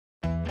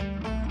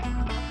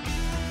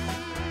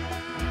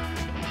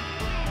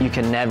You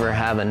can never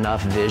have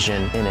enough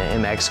vision in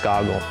an MX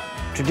goggle.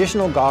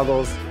 Traditional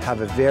goggles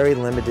have a very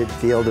limited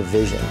field of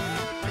vision.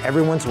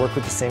 Everyone's worked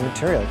with the same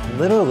material,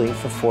 literally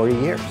for 40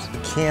 years. You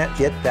can't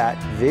get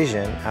that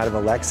vision out of a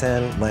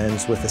Lexan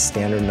lens with a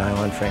standard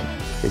nylon frame.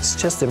 It's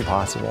just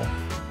impossible.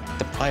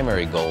 The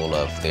primary goal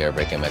of the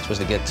Airbrake MX was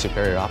to get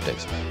superior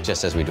optics,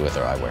 just as we do with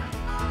our eyewear.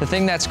 The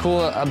thing that's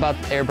cool about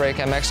the Airbrake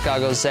MX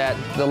goggles is that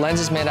the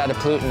lens is made out of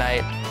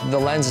plutonite. The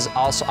lens is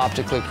also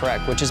optically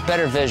correct, which is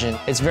better vision.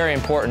 It's very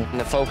important, and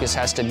the focus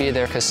has to be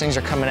there because things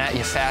are coming at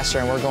you faster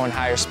and we're going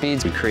higher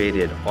speeds. We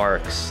created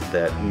arcs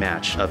that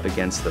match up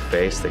against the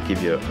face that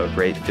give you a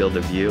great field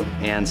of view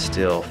and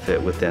still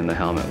fit within the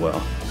helmet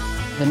well.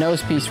 The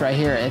nose piece right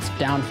here, it's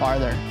down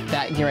farther.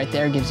 That right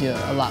there gives you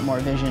a lot more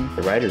vision.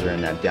 The riders are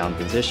in that down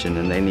position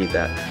and they need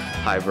that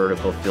high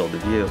vertical field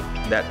of view.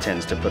 That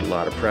tends to put a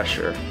lot of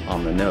pressure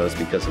on the nose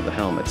because of the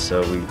helmet.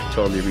 So we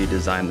totally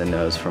redesigned the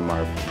nose from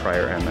our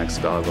prior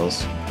MX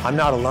goggles. I'm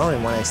not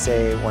alone when I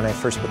say when I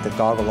first put the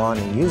goggle on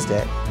and used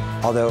it,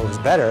 although it was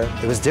better,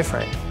 it was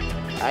different.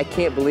 I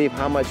can't believe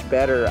how much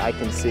better I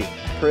can see.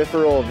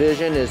 Peripheral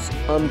vision is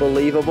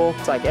unbelievable.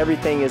 It's like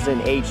everything is in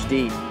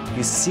HD.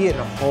 You see it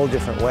in a whole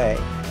different way,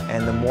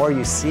 and the more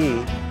you see,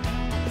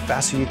 the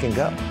faster you can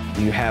go.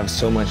 You have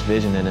so much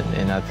vision in it,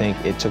 and I think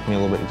it took me a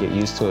little bit to get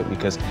used to it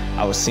because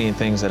I was seeing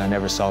things that I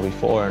never saw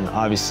before, and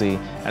obviously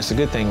that's a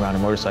good thing around a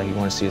motorcycle. You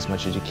want to see as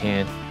much as you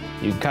can.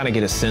 You kind of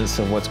get a sense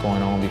of what's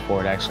going on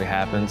before it actually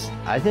happens.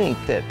 I think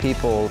that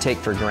people take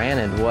for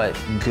granted what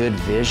good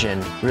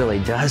vision really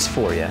does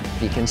for you.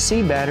 If you can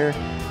see better,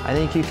 I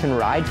think you can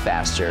ride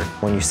faster.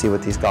 When you see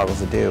what these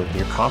goggles will do,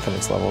 your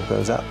confidence level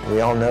goes up.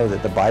 We all know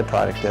that the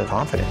byproduct of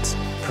confidence,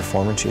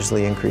 performance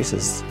usually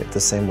increases at the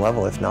same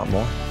level, if not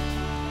more.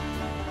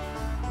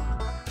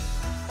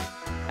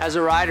 As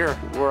a rider,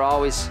 we're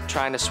always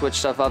trying to switch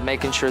stuff up,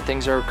 making sure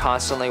things are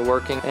constantly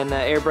working. And the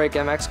Airbrake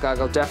MX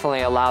goggle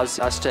definitely allows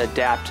us to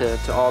adapt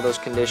to all those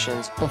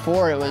conditions.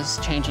 Before it was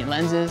changing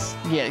lenses,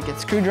 get the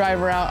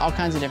screwdriver out, all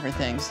kinds of different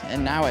things.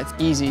 And now it's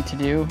easy to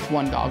do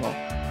one goggle.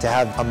 To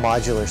have a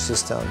modular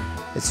system,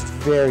 it's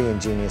very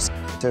ingenious.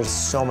 There's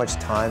so much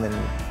time and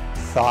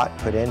thought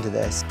put into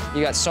this.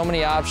 You got so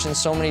many options,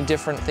 so many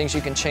different things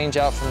you can change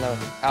out from the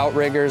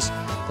outriggers,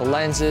 the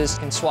lenses. You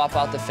can swap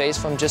out the face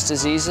foam just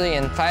as easily,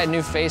 and if I had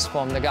new face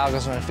foam, the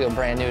goggles are going to feel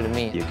brand new to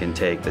me. You can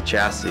take the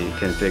chassis,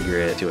 configure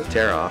it to a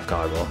tear-off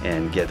goggle,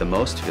 and get the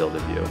most field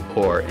of view.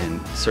 Or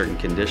in certain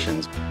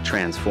conditions,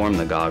 transform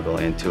the goggle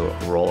into a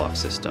roll-off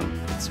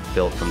system. It's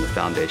built from the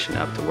foundation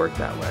up to work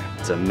that way.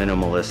 It's a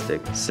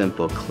minimalistic,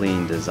 simple,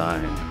 clean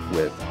design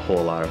with a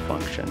whole lot of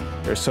function.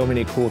 There's so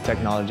many cool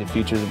technology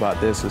features about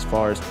this as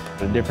far as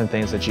the different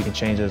things that you can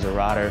change as a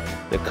rider,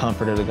 the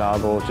comfort of the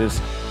goggle, just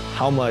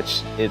how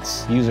much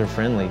it's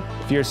user-friendly.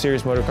 If you're a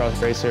serious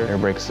motocross racer,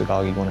 Airbrake is the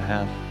goggle you want to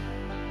have.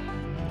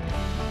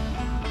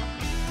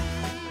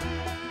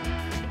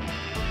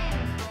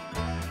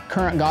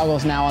 Current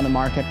goggles now on the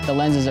market, the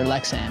lenses are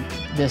Lexan.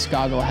 This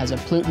goggle has a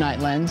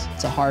plutonite lens.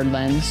 It's a hard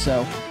lens,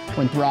 so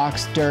when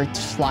rocks,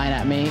 dirt's flying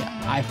at me,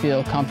 I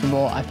feel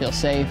comfortable, I feel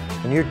safe.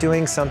 When you're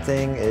doing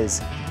something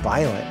as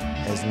violent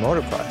as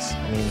motocross,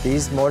 I mean,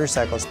 these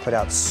motorcycles put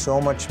out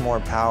so much more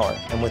power.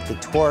 And with the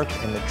torque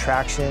and the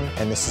traction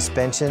and the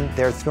suspension,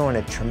 they're throwing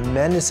a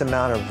tremendous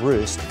amount of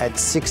roost at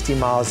 60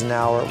 miles an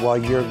hour while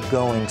you're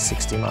going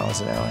 60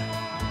 miles an hour.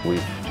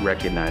 We've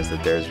recognized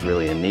that there's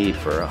really a need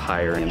for a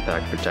higher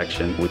impact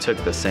protection. We took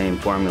the same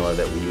formula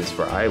that we use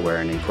for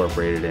eyewear and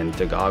incorporated it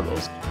into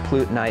goggles.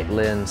 Plutonite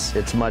lens,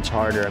 it's much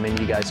harder. I mean,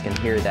 you guys can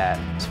hear that.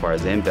 As far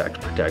as the impact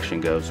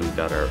protection goes, we've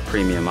got our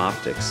premium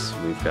optics.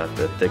 We've got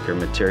the thicker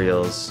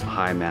materials,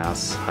 high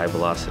mass, high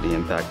velocity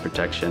impact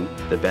protection.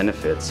 The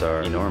benefits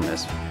are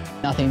enormous.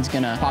 Nothing's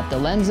gonna pop the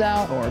lens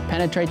out or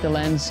penetrate the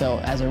lens, so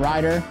as a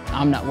rider,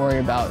 I'm not worried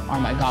about are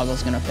my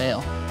goggles gonna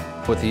fail.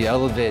 With the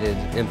elevated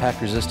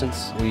impact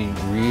resistance, we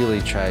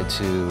really tried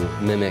to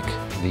mimic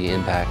the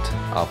impact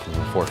off of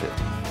a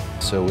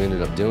 450. So what we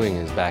ended up doing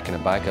is backing a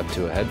bike up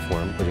to a head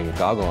form, putting a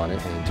goggle on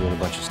it, and doing a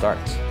bunch of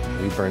starts.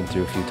 We burned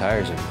through a few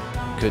tires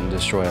and couldn't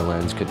destroy a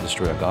lens, couldn't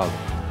destroy a goggle.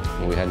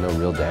 And we had no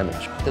real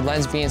damage. The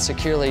lens being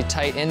securely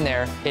tight in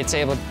there, it's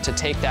able to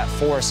take that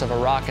force of a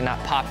rock and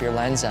not pop your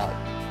lens out.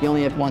 You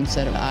only have one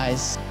set of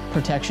eyes.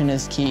 Protection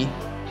is key.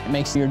 It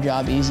makes your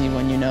job easy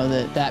when you know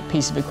that that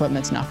piece of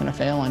equipment's not gonna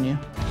fail on you.